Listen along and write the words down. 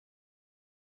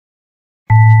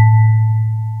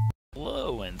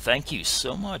and thank you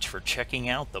so much for checking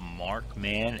out the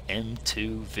Markman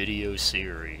M2 video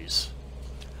series.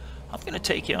 I'm going to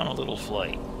take you on a little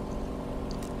flight.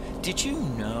 Did you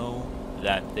know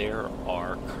that there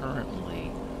are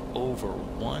currently over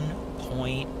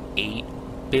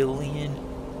 1.8 billion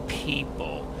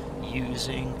people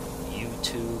using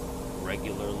YouTube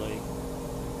regularly?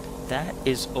 That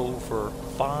is over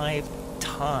 5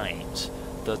 times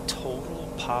the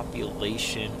total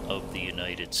population of the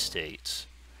United States.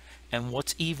 And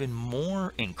what's even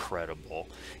more incredible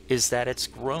is that it's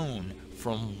grown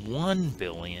from 1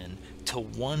 billion to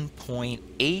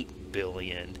 1.8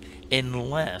 billion in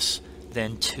less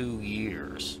than 2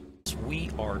 years. We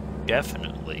are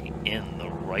definitely in the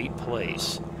right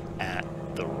place at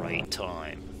the right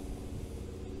time.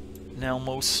 Now,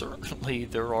 most certainly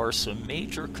there are some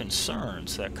major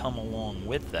concerns that come along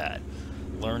with that.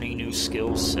 Learning new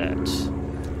skill sets,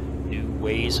 new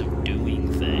ways of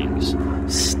doing things,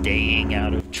 staying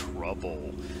out of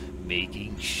trouble,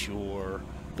 making sure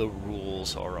the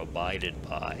rules are abided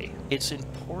by. It's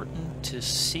important to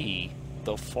see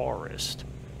the forest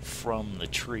from the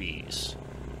trees,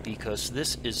 because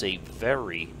this is a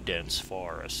very dense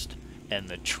forest and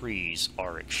the trees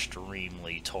are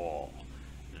extremely tall.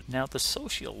 Now, the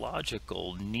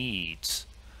sociological needs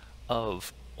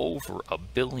of over 1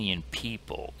 billion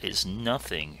people is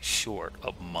nothing short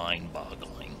of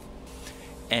mind-boggling.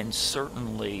 And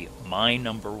certainly my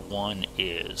number one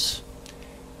is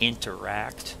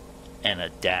interact and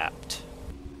adapt.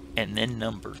 And then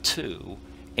number two,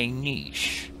 a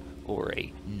niche, or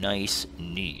a nice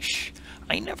niche.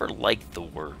 I never liked the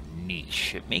word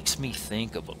niche. It makes me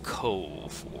think of a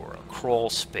cove or a crawl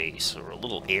space or a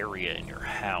little area in your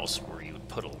house where you would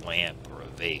put a lamp or a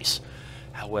vase.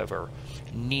 However,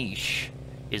 niche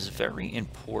is very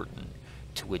important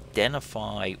to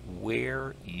identify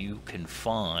where you can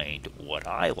find what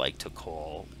I like to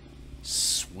call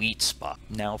sweet spot.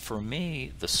 Now, for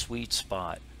me, the sweet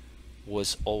spot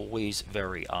was always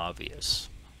very obvious.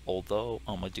 Although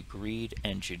I'm a degreed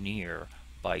engineer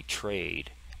by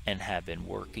trade and have been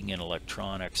working in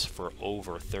electronics for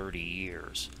over 30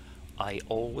 years, I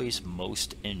always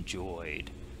most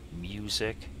enjoyed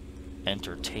music,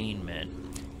 entertainment,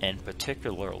 and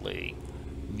particularly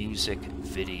music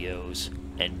videos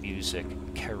and music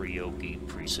karaoke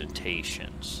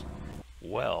presentations.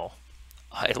 Well,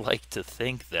 I like to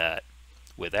think that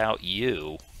without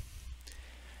you,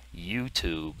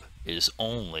 YouTube is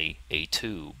only a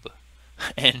tube.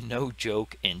 And no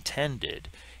joke intended,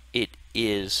 it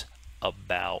is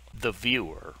about the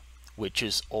viewer, which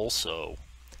is also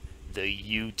the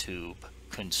YouTube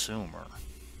consumer.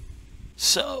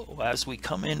 So, as we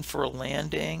come in for a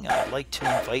landing, I'd like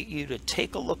to invite you to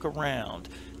take a look around.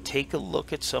 Take a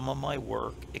look at some of my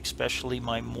work, especially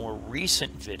my more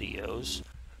recent videos.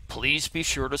 Please be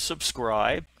sure to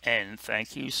subscribe, and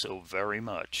thank you so very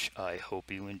much. I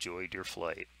hope you enjoyed your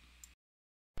flight.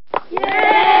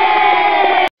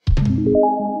 Yay!